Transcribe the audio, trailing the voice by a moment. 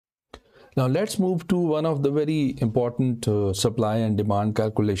Now let's move to one of the very important supply and demand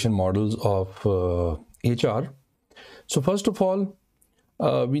calculation models of HR. So first of all,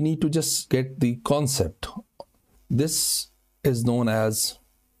 we need to just get the concept. This is known as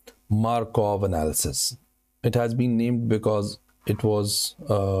Markov analysis. It has been named because it was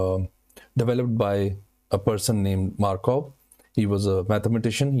developed by a person named Markov. He was a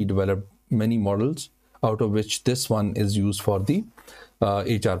mathematician. He developed many models, out of which this one is used for the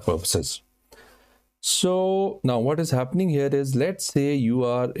HR purposes. So now what is happening here is, let's say you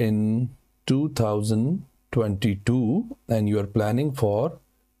are in 2022 and you are planning for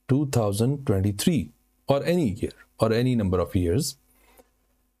 2023 or any year or any number of years.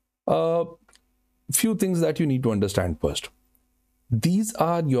 Few things that you need to understand first. These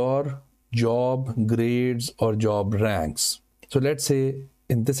are your job grades or job ranks. So let's say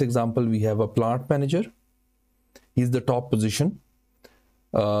in this example, we have a plant manager. He's the top position.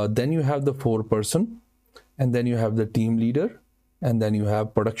 Then you have the foreperson, and then you have the team leader, and then you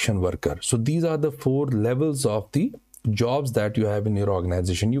have production worker. So these are the 4 levels of the jobs that you have in your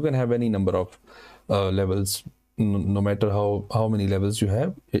organization. You can have any number of levels, no matter how many levels you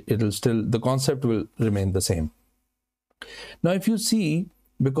have, it'll still, the concept will remain the same. Now, if you see,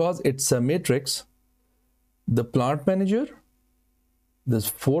 because it's a matrix, the plant manager, this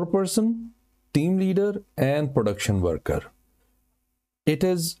foreperson, team leader, and production worker. It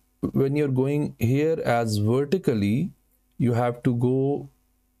is when you're going here as vertically, you have to go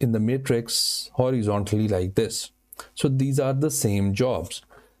in the matrix horizontally like this. So these are the same jobs.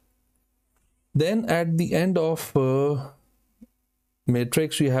 Then at the end of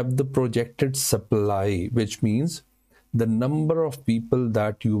matrix, we have the projected supply, which means the number of people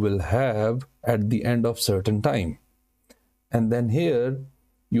that you will have at the end of certain time. And then here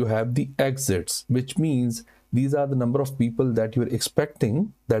you have the exits, which means these are the number of people that you're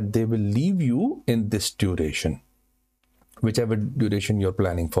expecting that they will leave you in this duration, whichever duration you're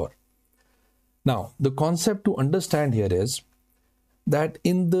planning for. Now, the concept to understand here is that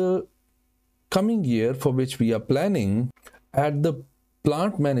in the coming year for which we are planning, at the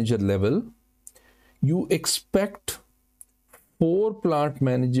plant manager level, you expect 4 plant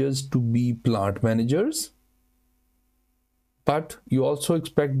managers to be plant managers, but you also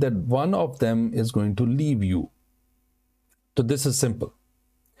expect that one of them is going to leave you. So this is simple.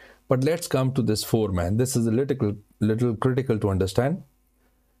 But let's come to this foreman. This is a little critical to understand.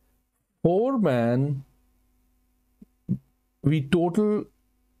 Foreman, we total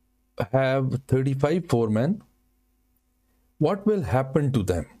have 35 foremen. What will happen to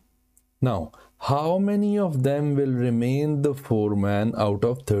them? Now, how many of them will remain the foreman out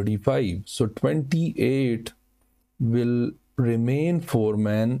of 35? So 28 will remain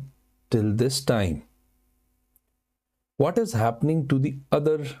foreman till this time. What is happening to the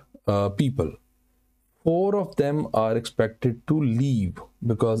other people? 4 of them are expected to leave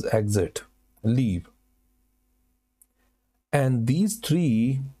because exit, leave. And these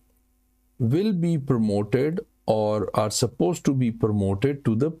 3 will be promoted or are supposed to be promoted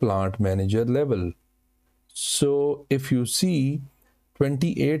to the plant manager level. So if you see,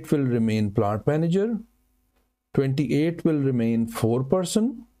 28 will remain plant manager, 28 will remain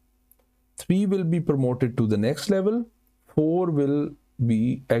foreperson, 3 will be promoted to the next level, 4 will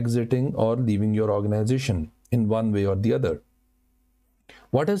be exiting or leaving your organization in one way or the other.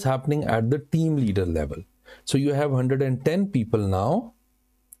 What is happening at the team leader level? So you have 110 people now.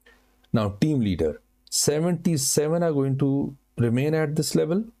 Now team leader, 77 are going to remain at this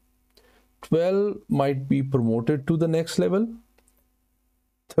level, 12 might be promoted to the next level,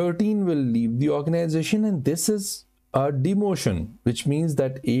 13 will leave the organization, and this is a demotion, which means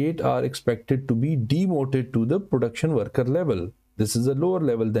that 8 are expected to be demoted to the production worker level. This is a lower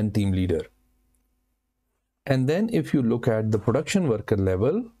level than team leader. And then if you look at the production worker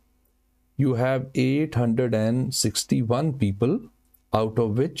level, you have 861 people, out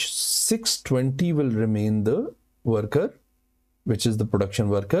of which 620 will remain the worker, which is the production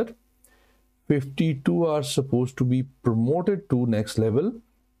worker. 52 are supposed to be promoted to next level,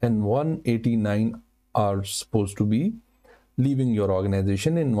 and 189 are supposed to be leaving your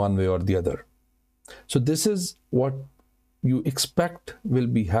organization in one way or the other. So this is what you expect will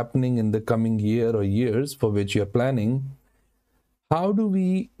be happening in the coming year or years for which you are planning. How do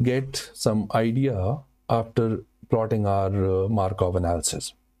we get some idea after plotting our Markov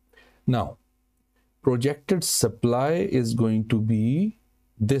analysis? Now, projected supply is going to be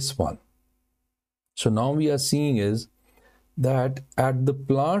this one. So now we are seeing is that at the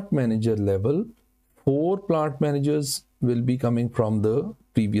plant manager level, 4 plant managers will be coming from the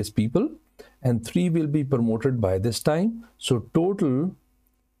previous people and 3 will be promoted by this time. So total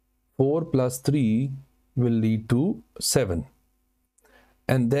 4 plus 3 will lead to 7.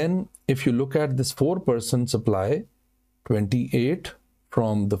 And then if you look at this 4-person supply, 28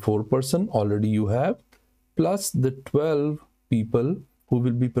 from the 4-person already you have, plus the 12 people who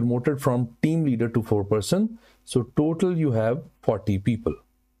will be promoted from team leader to 4-person. So total you have 40 people.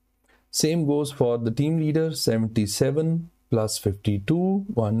 Same goes for the team leader, 77 plus 52,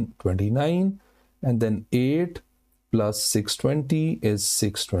 129, and then 8 plus 620 is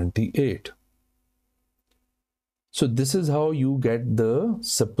 628. So this is how you get the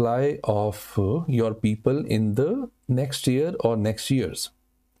supply of your people in the next year or next years.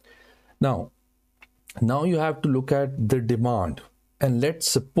 Now you have to look at the demand, and let's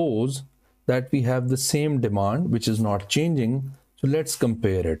suppose that we have the same demand which is not changing. So let's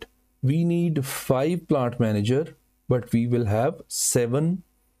compare it. We need 5 plant manager, but we will have 7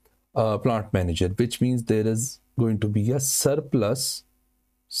 plant manager, which means there is going to be a surplus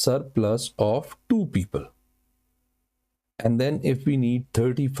of 2 people. And then if we need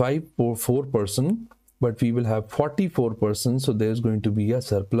 35 for 4-person, but we will have 44 persons, so there's going to be a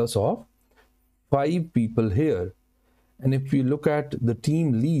surplus of 5 people here. And if we look at the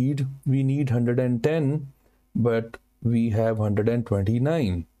team lead, we need 110, but we have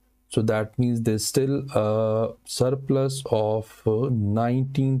 129. So that means there's still a surplus of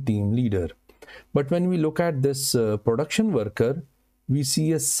 19 team leader. But when we look at this production worker, we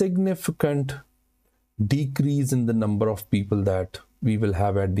see a significant decrease in the number of people that we will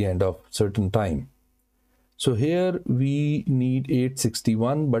have at the end of certain time. So here we need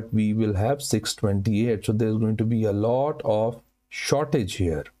 861, but we will have 628. So there's going to be a lot of shortage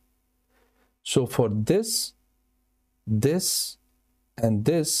here. So for this, and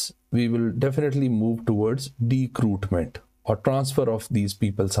this, we will definitely move towards decruitment or transfer of these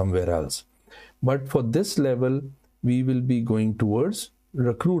people somewhere else. But for this level, we will be going towards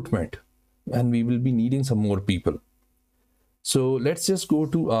recruitment, and we will be needing some more people. So let's just go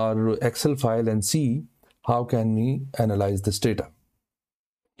to our Excel file and see how can we analyze this data.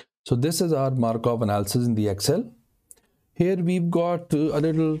 So this is our Markov analysis in the Excel. Here we've got a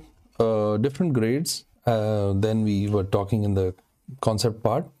little different grades than we were talking in the concept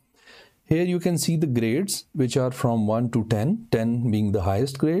part. Here you can see the grades which are from 1 to 10, 10 being the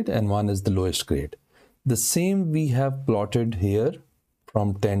highest grade and 1 is the lowest grade. The same we have plotted here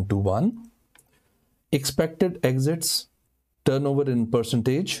from 10 to 1. Expected exits, turnover in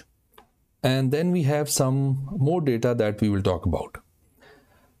percentage, and then we have some more data that we will talk about.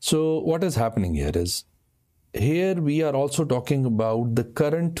 So what is happening here is, here we are also talking about the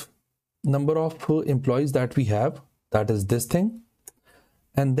current number of employees that we have, that is this thing,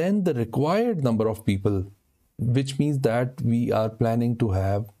 and then the required number of people, which means that we are planning to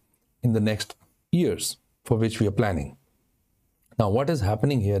have in the next years for which we are planning. Now what is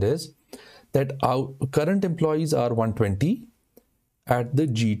happening here is that our current employees are 120 at the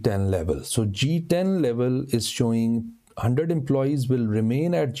G10 level. So G10 level is showing 100 employees will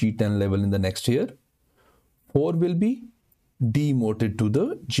remain at G10 level in the next year. 4 will be demoted to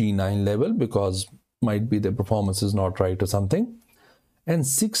the G9 level because might be their performance is not right or something. And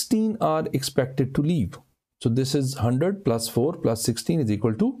 16 are expected to leave. So this is 100 plus 4 plus 16 is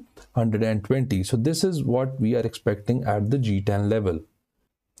equal to 120. So this is what we are expecting at the G10 level.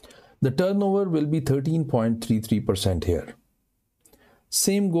 The turnover will be 13.33% here.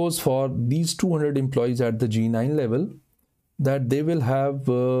 Same goes for these 200 employees at the G9 level, that they will have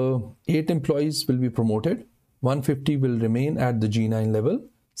 8 employees will be promoted, 150 will remain at the G9 level,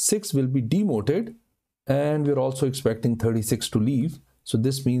 6 will be demoted, and we're also expecting 36 to leave. So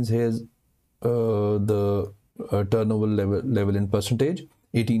this means here's the turnover level in percentage,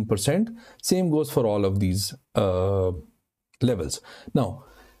 18%. Same goes for all of these levels. Now,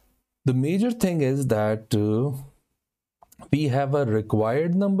 the major thing is that we have a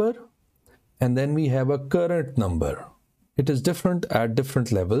required number and then we have a current number. It is different at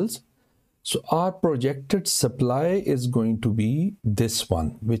different levels. So our projected supply is going to be this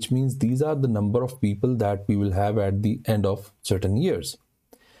one, which means these are the number of people that we will have at the end of certain years.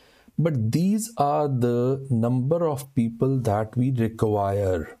 But these are the number of people that we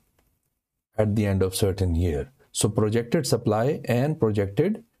require at the end of certain year. So projected supply and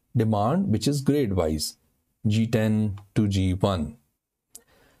projected demand, which is grade wise, G10 to G1.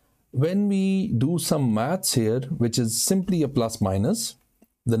 When we do some maths here, which is simply a plus minus,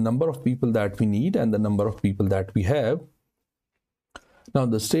 the number of people that we need and the number of people that we have. Now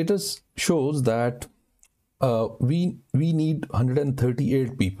the status shows that we need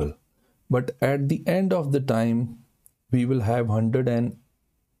 138 people, but at the end of the time we will have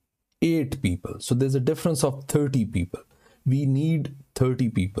 108 people. So there's a difference of 30 people. We need 30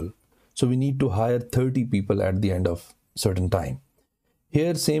 people. So we need to hire 30 people at the end of certain time.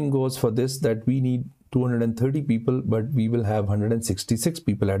 Here same goes for this, that we need 230 people, but we will have 166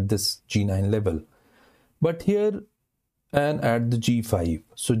 people at this G9 level. But here and at the G5,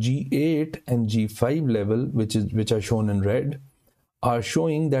 so G8 and G5 level, which are shown in red, are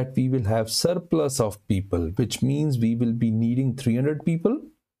showing that we will have surplus of people, which means we will be needing 300 people,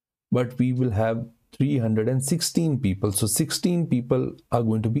 but we will have 316 people. So 16 people are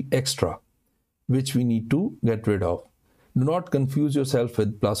going to be extra, which we need to get rid of. Do not confuse yourself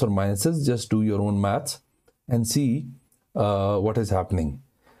with plus or minuses. Just do your own maths and see what is happening.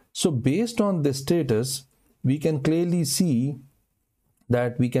 So based on this status, we can clearly see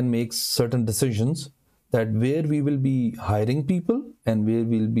that we can make certain decisions, that where we will be hiring people and where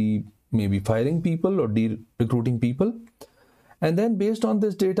we'll be maybe firing people or recruiting people. And then based on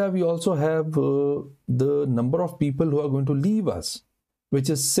this data, we also have the number of people who are going to leave us, which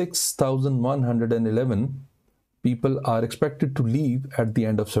is 6,111 people are expected to leave at the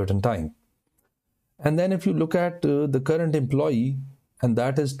end of certain time. And then if you look at the current employee, and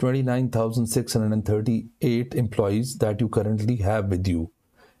that is 29,638 employees that you currently have with you.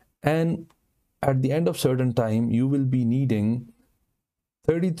 And at the end of certain time, you will be needing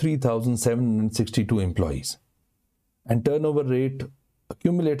 33,762 employees. And turnover rate,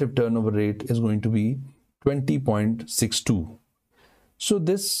 cumulative turnover rate is going to be 20.62. So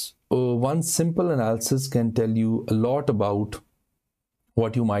this one simple analysis can tell you a lot about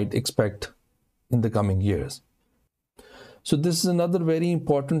what you might expect in the coming years. So this is another very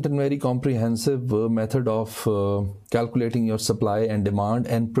important and very comprehensive method of calculating your supply and demand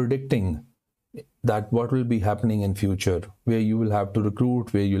and predicting that what will be happening in future, where you will have to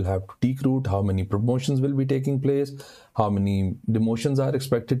recruit, where you'll have to decruit, how many promotions will be taking place, how many demotions are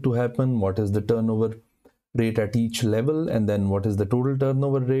expected to happen, what is the turnover rate at each level, and then what is the total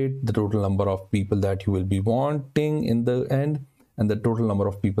turnover rate, the total number of people that you will be wanting in the end, and the total number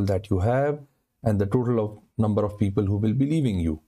of people that you have, and the total of number of people who will be leaving you.